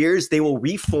trillions of years, they will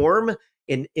reform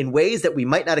in ways that we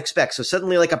might not expect. So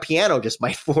suddenly a piano just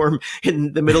might form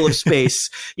in the middle of space,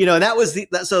 and that was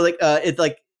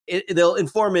they'll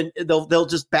inform and they'll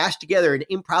just bash together in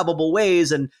improbable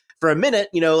ways. And for a minute,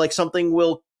 something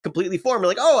will completely form. You're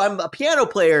like, oh, I'm a piano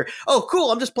player. Oh,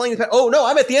 cool. I'm just playing. Oh no,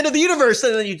 I'm at the end of the universe.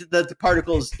 And then the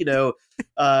particles,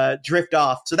 drift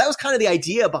off. So that was kind of the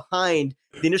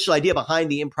initial idea behind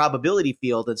the improbability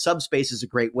field, and subspace is a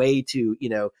great way to,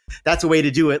 that's a way to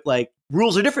do it. Like,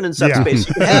 rules are different in subspace.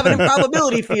 You can have an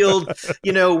improbability field,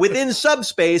 within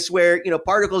subspace where,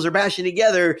 particles are bashing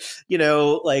together,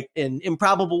 like in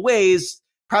improbable ways,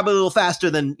 probably a little faster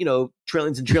than,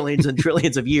 trillions and trillions and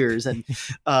trillions of years. And,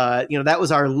 that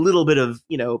was our little bit of,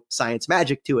 science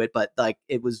magic to it, but like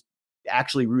it was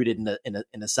actually rooted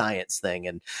in a science thing.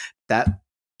 And that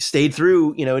stayed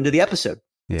through, into the episode.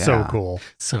 Yeah. So cool.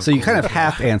 So you kind of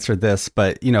half answered this,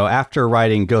 but, after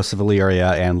writing Ghosts of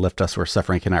Illyria and Lift Us Where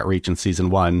Suffering Cannot Reach in season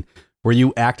 1, were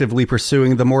you actively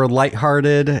pursuing the more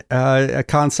lighthearted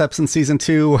concepts in season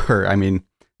 2? Or, I mean,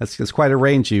 that's quite a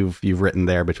range you've written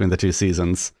there between the 2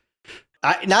 seasons.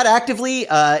 Not actively.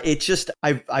 It's just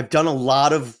I've done a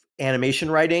lot of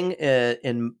animation writing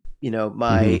in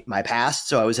my past,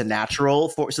 so I was a natural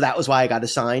so that was why I got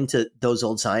assigned to Those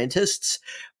Old Scientists.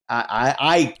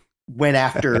 I went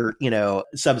after,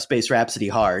 Subspace Rhapsody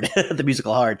hard, the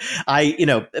musical hard.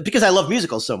 Because I love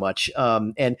musicals so much.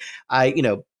 And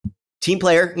I, team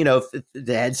player,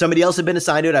 if somebody else had been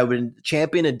assigned to it, I would have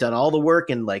championed and done all the work.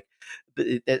 And like,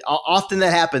 often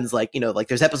that happens, like, like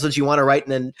there's episodes you want to write,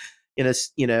 and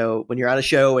then, when you're on a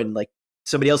show and like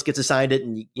somebody else gets assigned it,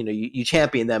 and you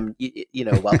champion them,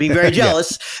 while being very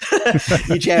jealous,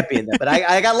 you champion them. But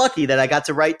I got lucky that I got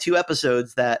to write 2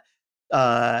 episodes that,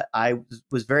 I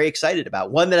was very excited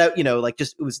about. One that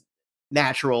it was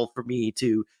natural for me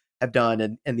to have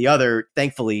done, and the other,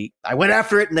 thankfully, I went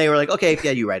after it, and they were like, "Okay,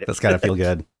 yeah, you write it." That's gotta feel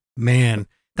good, man.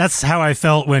 That's how I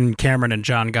felt when Cameron and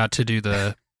John got to do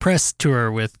the press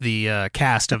tour with the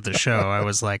cast of the show. I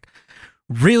was like,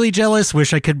 really jealous.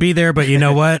 Wish I could be there, but you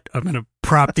know what? I'm gonna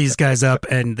prop these guys up,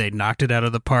 and they knocked it out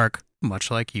of the park, much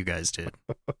like you guys did.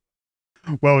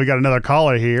 Well, we got another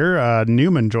caller here,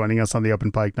 Newman, joining us on the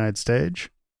Open Pike Night stage.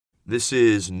 This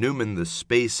is Newman the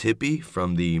Space Hippie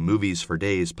from the Movies for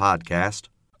Days podcast.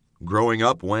 Growing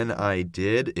up, when I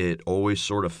did, it always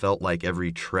sort of felt like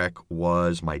every trek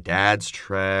was my dad's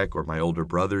trek or my older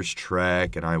brother's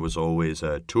trek, and I was always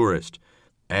a tourist.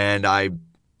 And I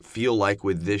feel like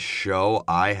with this show,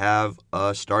 I have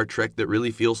a Star Trek that really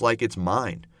feels like it's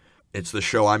mine. It's the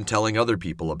show I'm telling other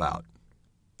people about.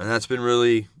 And that's been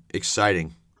really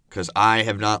exciting, because I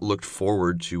have not looked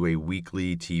forward to a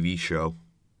weekly TV show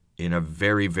in a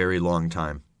very, very long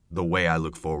time, the way I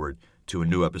look forward to a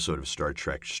new episode of Star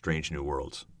Trek Strange New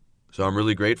Worlds. So I'm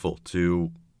really grateful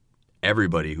to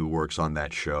everybody who works on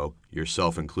that show,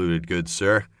 yourself included, good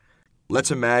sir.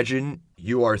 Let's imagine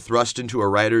you are thrust into a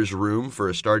writer's room for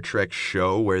a Star Trek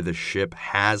show where the ship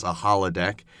has a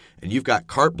holodeck, and you've got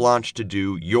carte blanche to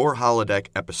do your holodeck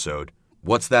episode.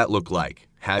 What's that look like?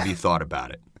 Have you thought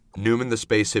about it? Newman the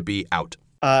Space Hippie out.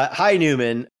 Hi,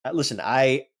 Newman. Listen,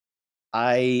 I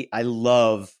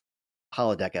love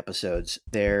holodeck episodes.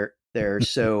 They're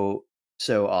so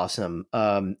awesome.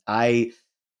 I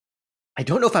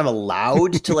don't know if I'm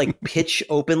allowed to like pitch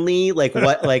openly, like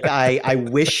what, like I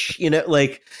wish,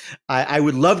 like I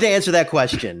would love to answer that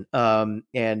question. I'm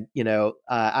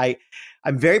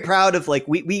very proud of, like,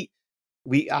 we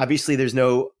obviously there's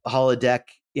no holodeck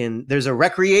there's a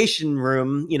recreation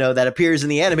room, that appears in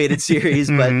the animated series,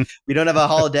 but we don't have a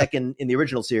holodeck in the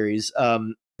original series.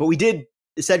 But we did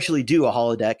essentially do a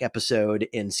holodeck episode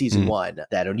in season 1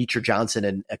 that Onitra Johnson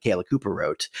and Kayla Cooper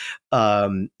wrote,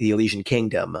 The Elysian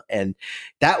Kingdom. And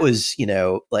that was,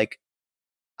 like,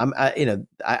 I know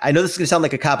this is going to sound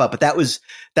like a cop out, but that was,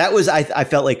 I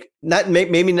felt like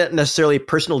maybe not necessarily a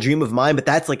personal dream of mine, but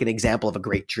that's like an example of a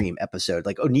great dream episode.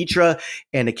 Like Onitra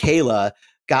and Kayla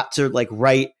got to like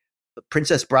write a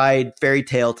Princess Bride fairy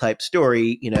tale type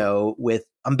story, with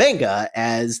Mbenga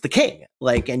as the king.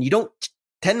 Like, and you don't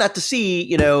tend not to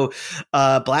see,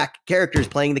 black characters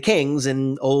playing the kings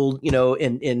in old,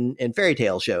 in fairy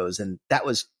tale shows. And that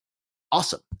was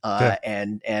awesome.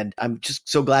 And I'm just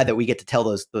so glad that we get to tell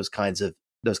those kinds of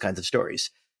stories.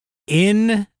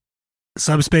 In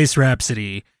Subspace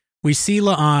Rhapsody, we see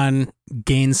La'an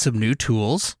gain some new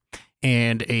tools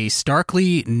and a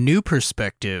starkly new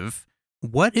perspective.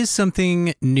 What is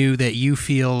something new that you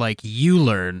feel like you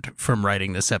learned from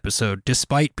writing this episode,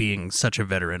 despite being such a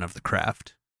veteran of the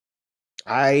craft?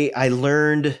 I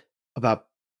learned about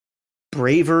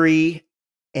bravery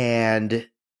and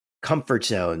comfort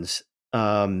zones.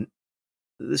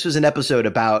 This was an episode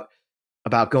about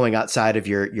going outside of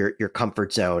your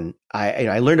comfort zone.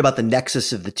 I learned about the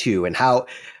nexus of the two and how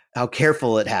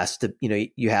careful it has to,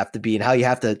 you have to be, and how you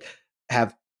have to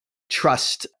have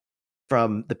trust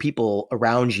from the people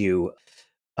around you.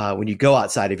 when you go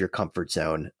outside of your comfort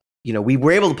zone. You know, we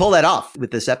were able to pull that off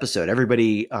with this episode.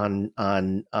 Everybody on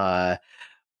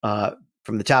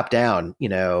from the top down, you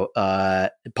know,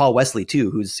 Paul Wesley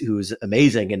too, who's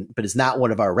amazing, but is not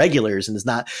one of our regulars and is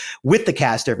not with the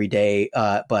cast every day,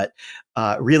 but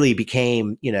really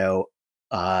became, you know,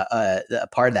 a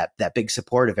part of that big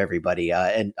support of everybody.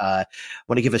 And I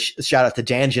want to give a shout out to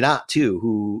Dan Janot too,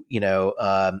 who, you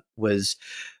know, was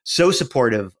so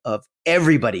supportive of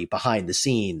everybody behind the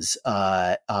scenes,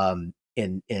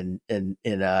 in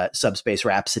Subspace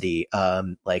Rhapsody.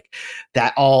 Like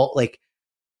that all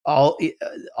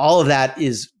of that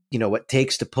is, you know, what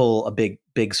takes to pull a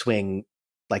big swing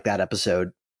like that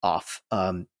episode off.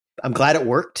 I'm glad it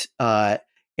worked.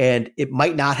 And it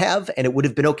might not have, and it would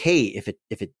have been okay if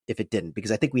it didn't,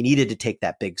 because I think we needed to take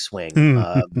that big swing.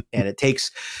 And it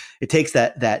takes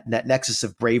that nexus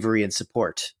of bravery and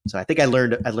support. So I think I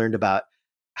learned about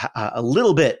a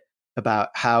little bit about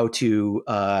how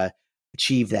to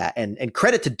achieve that, and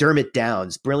credit to Dermot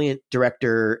Downs, brilliant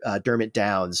director, Dermot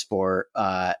Downs, for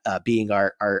being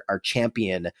our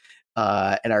champion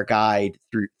and our guide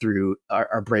through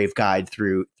our brave guide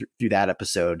through that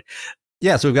episode.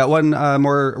 Yeah, so we've got one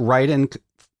more write-in.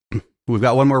 We've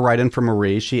got one more write-in from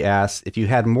Marie. She asks, if you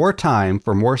had more time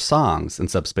for more songs in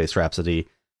Subspace Rhapsody,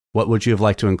 what would you have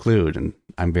liked to include? And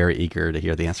I'm very eager to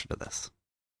hear the answer to this.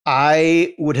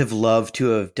 I would have loved to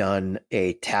have done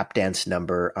a tap dance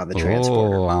number on the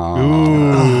transporter.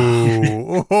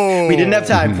 We didn't have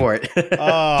time for it.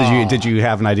 Did you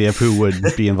have an idea of who would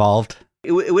be involved?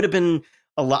 It would have been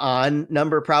a La'an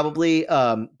number probably,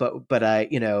 but I,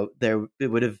 you know, it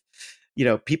would have, you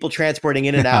know, people transporting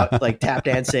in and out, like tap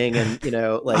dancing, and, you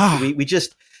know, like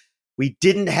we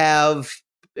didn't have.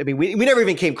 I mean, we never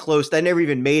even came close. That never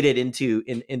even made it into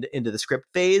the script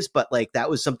phase. But like that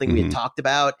was something we had talked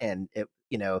about, and it,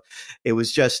 you know, it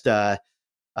was just a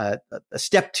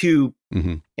step too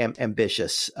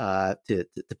ambitious to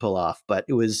pull off. But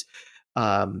it was, you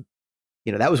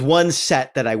know, that was one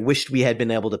set that I wished we had been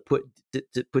able to put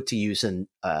to use in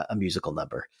a musical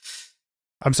number.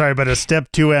 I'm sorry, but a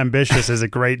step too ambitious is a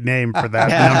great name for that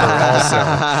number also.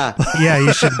 Yeah,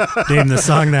 you should name the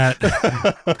song that.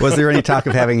 Was there any talk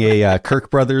of having a Kirk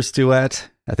Brothers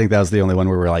duet? I think that was the only one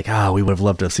where we're like, we would have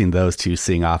loved to have seen those two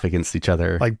sing off against each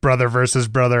other. Like brother versus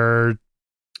brother.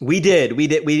 We had,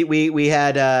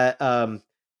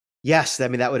 yes, I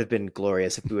mean, that would have been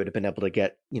glorious if we would have been able to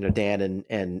get, you know, Dan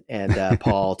and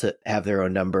Paul to have their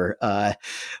own number.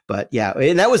 But yeah,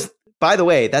 and that was, by the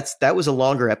way, that was a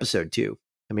longer episode too.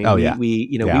 I mean,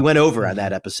 we went over on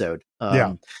that episode.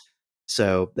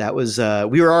 So that was,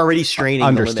 we were already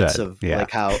straining the limits of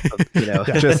like how, you know,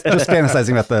 just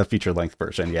fantasizing about the feature length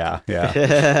version. Yeah.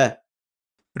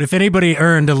 But if anybody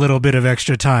earned a little bit of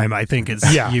extra time, I think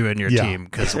it's you and your team,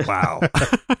 because wow.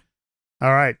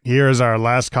 All right, here is our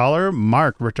last caller,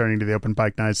 Mark, returning to the Open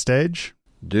Pike Night stage.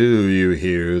 Do you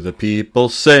hear the people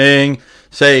sing?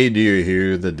 Say, do you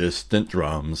hear the distant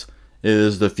drums?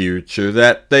 Is the future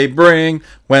that they bring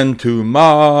when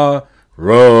tomorrow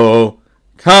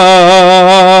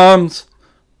comes.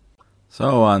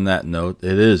 So on that note,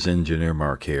 it is Engineer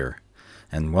Mark here,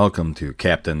 and welcome to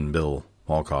Captain Bill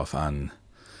Wolkoff on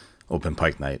Open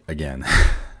Pike Night again.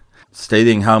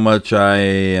 Stating how much I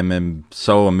am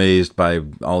so amazed by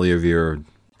all of your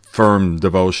firm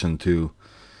devotion to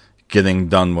getting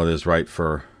done what is right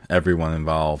for everyone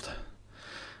involved.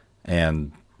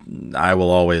 And I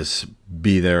will always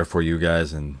be there for you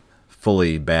guys and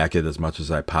fully back it as much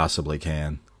as I possibly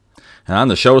can. And on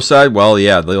the show side, well,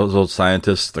 yeah, those old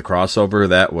scientists, the crossover,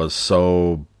 that was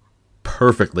so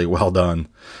perfectly well done.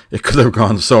 It could have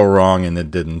gone so wrong, and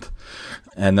it didn't.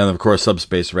 And then, of course,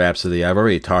 Subspace Rhapsody. I've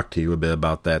already talked to you a bit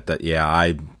about that, yeah,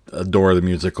 I adore the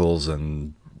musicals,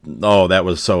 and that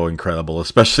was so incredible,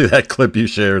 especially that clip you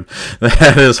shared.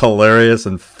 That is hilarious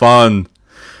and fun.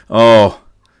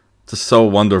 Just so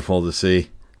wonderful to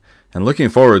see. And looking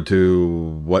forward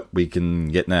to what we can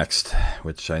get next,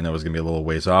 which I know is going to be a little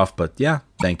ways off, but yeah,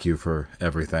 thank you for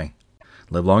everything.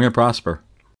 Live long and prosper.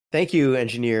 Thank you,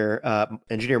 Engineer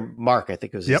Mark, I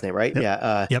think was his name, right? Yep.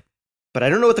 Yeah. Yep. But I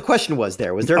don't know what the question was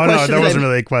there. Was there a question? No, that wasn't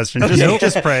really a question.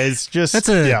 Just praise.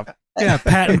 That's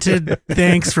patented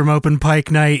thanks from Open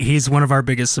Pike Night. He's one of our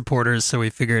biggest supporters, so we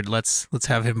figured let's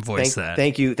have him voice that.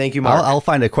 Thank you, Mark. I'll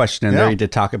find a question in there. You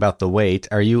did talk about the wait.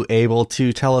 Are you able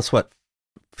to tell us what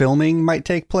filming might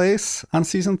take place on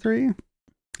season 3?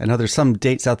 I know there's some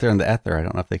dates out there in the ether. I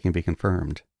don't know if they can be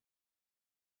confirmed.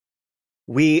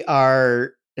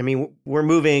 We're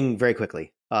moving very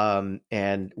quickly.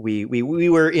 And we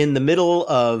were in the middle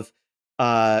of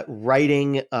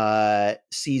writing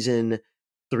season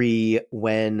 3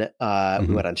 when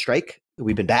we went on strike.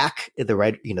 We've been back. The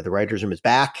writers' room is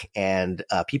back, and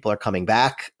people are coming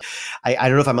back. I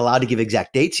don't know if I'm allowed to give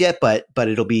exact dates yet, but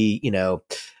it'll be it'll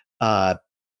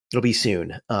be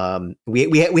soon.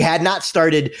 We had not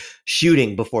started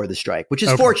shooting before the strike, which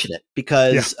is fortunate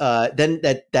because then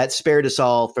that spared us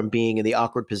all from being in the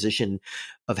awkward position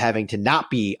of having to not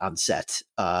be on set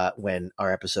when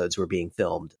our episodes were being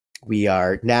filmed. We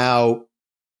are now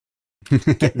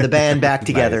getting the band back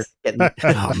together.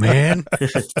 Oh man,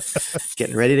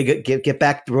 getting ready to get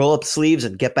back, roll up sleeves,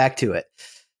 and get back to it.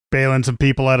 Bailing some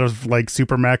people out of like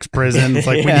Supermax prison. It's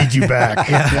like, we need you back.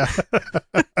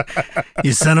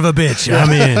 You son of a bitch,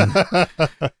 I'm in.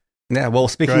 Yeah, well,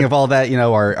 speaking of all that,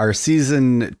 our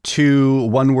season 2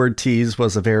 one-word tease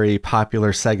was a very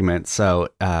popular segment. So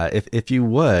if you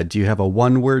would, do you have a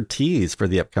one-word tease for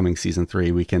the upcoming season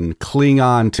 3 we can cling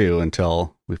on to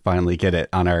until we finally get it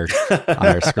on our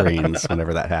screens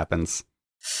whenever that happens?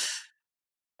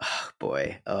 Oh,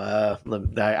 boy,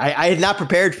 I had not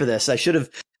prepared for this. I should have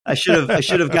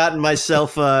gotten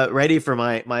myself ready for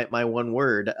my one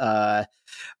word. All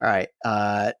right.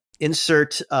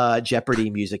 Insert Jeopardy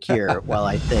music here while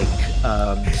I think.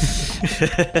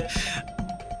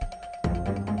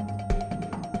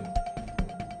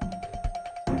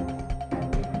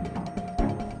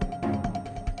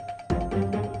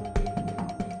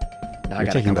 You're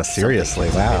taking this seriously.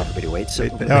 Wow. Everybody wait. So,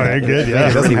 good.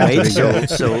 Yeah. Everybody wait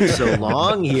so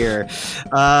long here.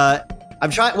 I'm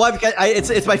trying. Well,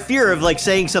 it's my fear of like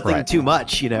saying something too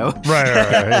much,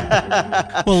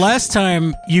 Right. Well, last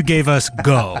time you gave us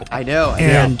go. I know.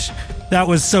 And that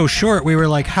was so short. We were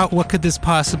like, what could this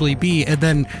possibly be? And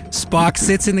then Spock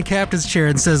sits in the captain's chair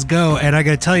and says go. And I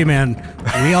got to tell you, man,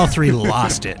 we all 3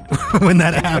 lost it when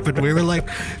that happened. We were like,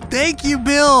 thank you,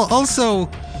 Bill.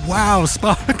 Also, wow,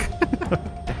 Spock.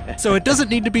 So it doesn't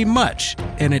need to be much,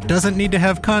 and it doesn't need to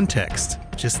have context.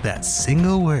 Just that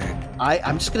single word.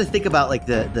 I'm just going to think about like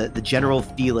the general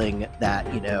feeling that,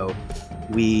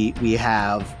 we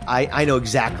have. I know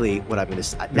exactly what I'm going to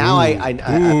say. Now I'm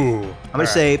going to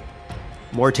say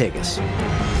Mortagus.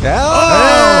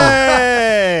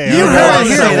 Hey! You heard it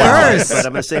here first. But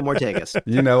I'm going to say Mortagus.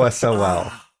 You know us so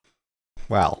well.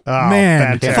 Wow. Oh,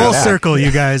 man, fantastic. full circle,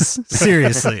 you guys.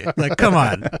 Seriously. Like, come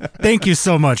on. Thank you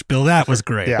so much, Bill. That was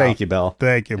great. Yeah. Thank you, Bill.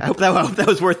 Thank you. I hope that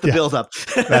was worth the build up.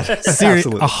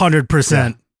 Seriously,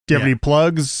 100%. Do you have any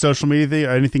plugs, social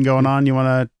media, anything going on you want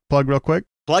to plug real quick?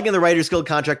 Plug in the Writers Guild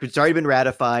contract, which has already been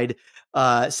ratified.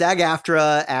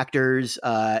 SAG-AFTRA actors,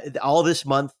 all this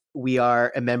month, we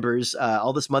are members.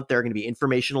 All this month, there are going to be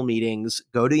informational meetings.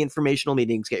 Go to the informational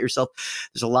meetings. Get yourself.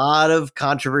 There's a lot of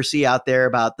controversy out there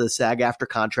about the SAG-AFTRA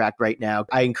contract right now.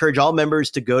 I encourage all members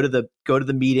to go to the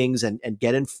meetings and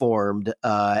get informed.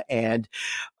 And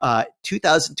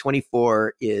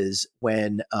 2024 is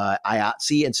when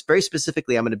IATSE, and very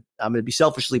specifically, I'm going to be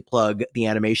selfishly plug the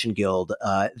Animation Guild.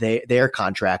 Their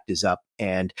contract is up.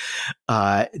 And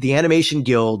the Animation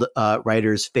Guild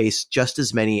writers face just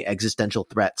as many existential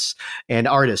threats, and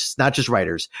artists, not just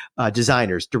writers,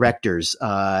 designers, directors,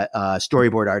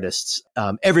 storyboard artists,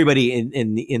 everybody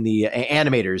in the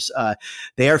animators.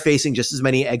 They are facing just as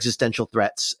many existential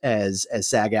threats as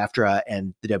SAG-AFTRA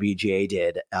and the WGA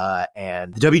did.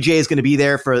 And the WGA is going to be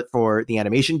there for the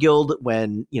Animation Guild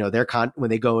when when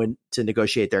they go in to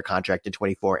negotiate their contract in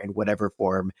 24 in whatever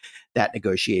form that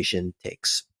negotiation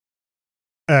takes.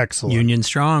 Excellent. Union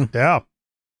strong. Yeah.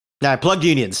 Now I plugged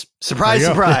unions. Surprise,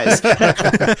 surprise.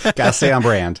 Gotta stay on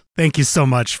brand. Thank you so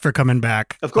much for coming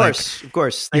back. Of course. Thank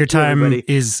your you, time everybody.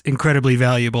 is incredibly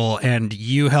valuable, and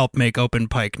you help make Open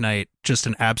Pike Night just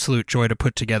an absolute joy to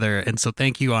put together. And so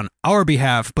thank you on our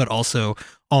behalf, but also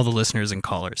all the listeners and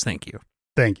callers. Thank you.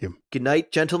 Thank you. Good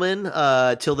night, gentlemen.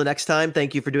 Till the next time,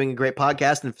 thank you for doing a great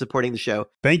podcast and supporting the show.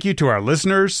 Thank you to our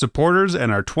listeners, supporters,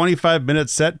 and our 25-minute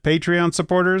set Patreon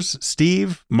supporters,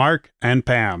 Steve, Mark, and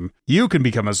Pam. You can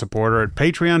become a supporter at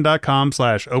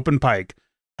patreon.com/openpike.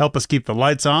 Help us keep the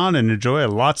lights on and enjoy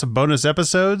lots of bonus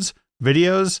episodes,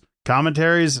 videos,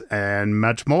 commentaries, and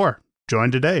much more.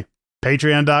 Join today.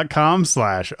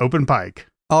 Patreon.com/openpike.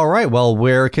 All right. Well,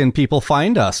 where can people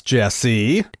find us,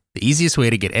 Jesse? The easiest way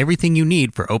to get everything you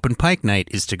need for Open Pike Night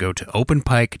is to go to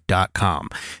openpike.com.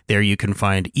 There you can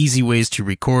find easy ways to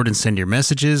record and send your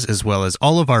messages, as well as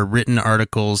all of our written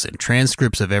articles and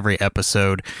transcripts of every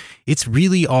episode. It's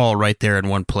really all right there in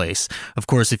one place. Of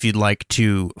course, if you'd like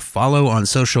to follow on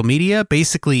social media,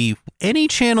 basically any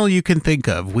channel you can think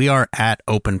of, we are at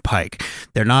Open Pike.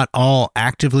 They're not all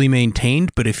actively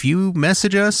maintained, but if you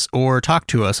message us or talk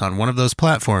to us on one of those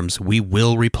platforms, we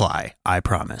will reply. I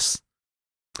promise.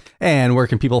 And where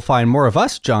can people find more of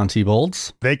us, John T.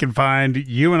 Bolds? They can find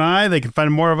you and I. They can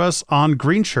find more of us on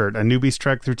Green Shirt, a newbie's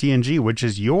trek through TNG, which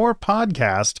is your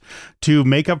podcast to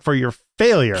make up for your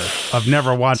failure of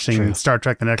never watching Star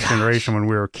Trek The Next Generation when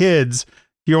we were kids.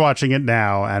 You're watching it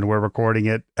now, and we're recording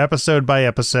it episode by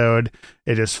episode.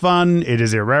 It is fun. It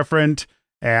is irreverent.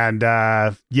 And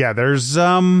there's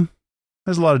a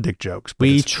lot of dick jokes.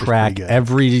 We track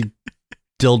every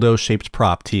dildo-shaped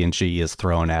prop TNG is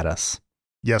throwing at us.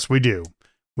 Yes, we do.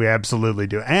 We absolutely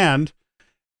do. And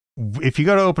if you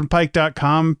go to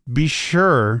openpike.com, be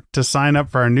sure to sign up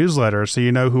for our newsletter so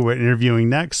you know who we're interviewing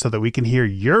next so that we can hear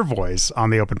your voice on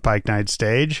the Open Pike Night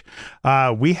stage.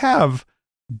 We have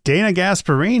Dana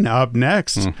Gasparin up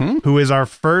next, who is our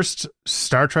first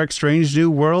Star Trek Strange New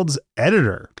Worlds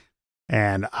editor.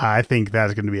 And I think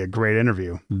that's going to be a great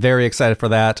interview. Very excited for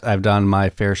that. I've done my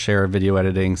fair share of video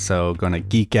editing, so going to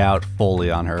geek out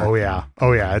fully on her. Oh yeah.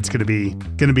 It's going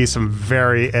to be some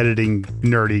very editing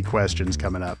nerdy questions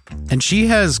coming up. And she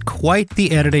has quite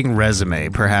the editing resume,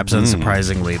 perhaps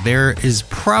unsurprisingly. There is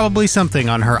probably something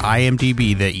on her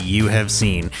IMDb that you have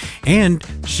seen. And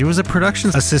she was a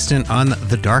production assistant on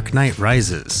The Dark Knight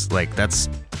Rises. Like, that's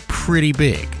pretty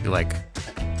big. Like,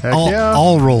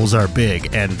 all roles are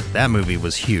big, and that movie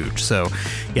was huge. So,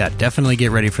 yeah, definitely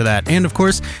get ready for that. And, of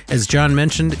course, as John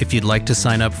mentioned, if you'd like to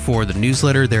sign up for the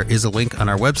newsletter, there is a link on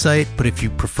our website. But if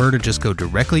you prefer to just go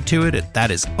directly to it,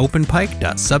 that is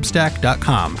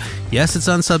openpike.substack.com. Yes, it's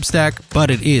on Substack,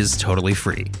 but it is totally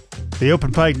free. The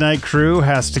Open Pike Night crew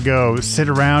has to go sit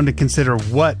around and consider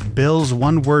what Bill's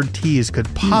one-word tease could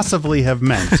possibly have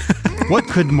meant. What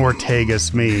could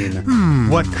Mortagus mean?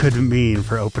 What could it mean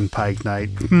for Open Pike Night?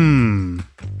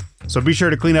 So be sure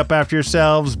to clean up after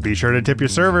yourselves. Be sure to tip your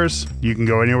servers. You can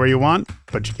go anywhere you want,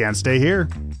 but you can't stay here.